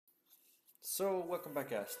So welcome back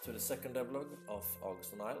guys to the second devlog of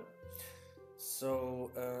August on Isle.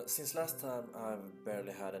 Since last time I've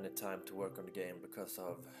barely had any time to work on the game because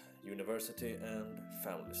of university and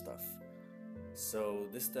family stuff. So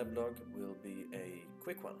this devlog will be a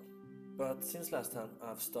quick one. But since last time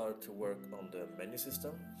I've started to work on the menu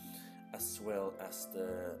system as well as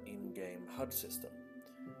the in-game HUD system.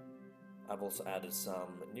 I've also added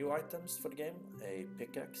some new items for the game, a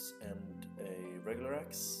pickaxe and a regular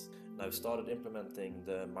axe. And I've started implementing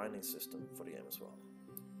the mining system for the game as well.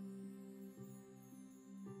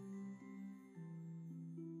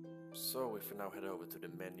 So if we now head over to the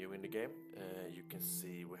menu in the game, you can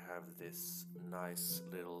see we have this nice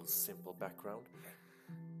little simple background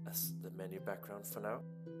as the menu background for now.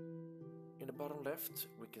 In the bottom left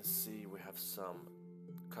we can see we have some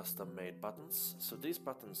custom made buttons. So these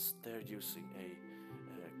buttons, they're using a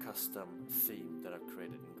custom theme that I've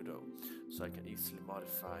created in Godot, so I can easily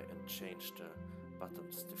modify and change the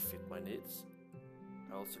buttons to fit my needs.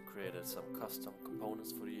 I also created some custom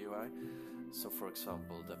components for the UI, so for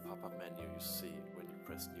example the pop-up menu you see when you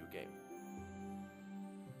press new game.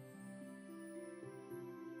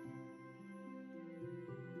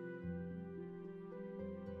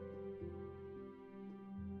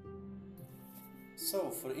 So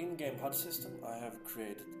for the in-game HUD system I have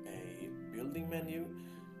created a building menu.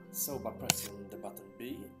 So by pressing the button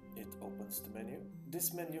B, it opens the menu.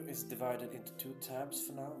 This menu is divided into two tabs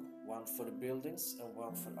for now, one for the buildings and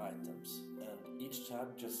one for items. And each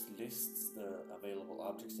tab just lists the available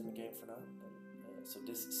objects in the game for now. And, so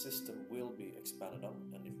this system will be expanded on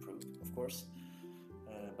and improved, of course.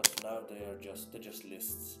 But for now they just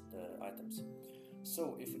lists the items.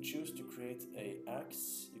 So if you choose to create an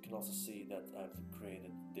axe, you can also see that I've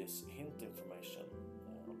created this hint information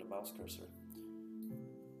on the mouse cursor.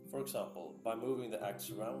 For example, by moving the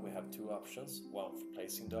axe around we have two options, one for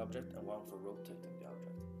placing the object and one for rotating the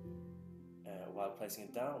object. While placing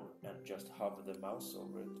it down and just hover the mouse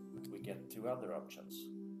over it, we get two other options,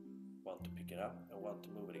 one to pick it up and one to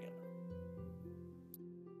move it again.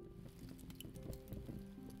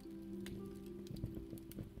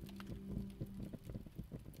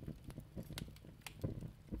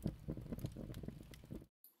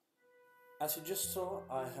 As you just saw,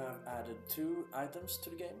 I have added two items to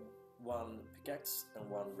the game, one pickaxe and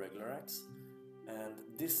one regular axe. And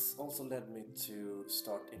this also led me to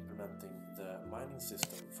start implementing the mining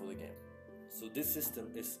system for the game. So this system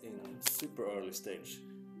is in super early stage.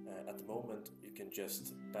 At the moment you can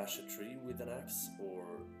just bash a tree with an axe or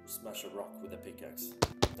smash a rock with a pickaxe.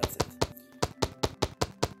 That's it.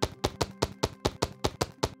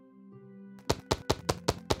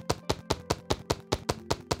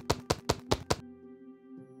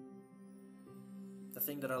 The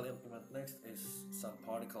thing that I'll implement next is some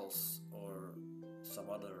particles or some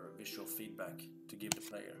other visual feedback to give the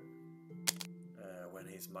player when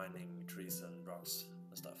he's mining trees and rocks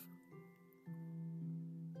and stuff.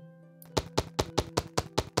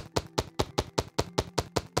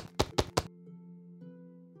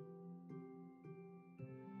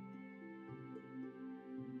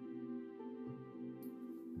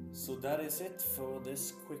 So that is it for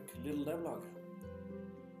this quick little devlog.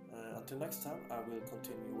 Until next time, I will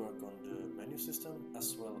continue work on the menu system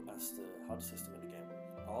as well as the HUD system in the game.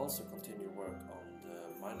 I'll also continue work on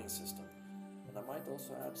the mining system, and I might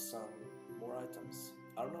also add some more items.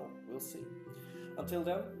 I don't know, we'll see. Until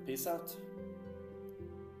then, peace out.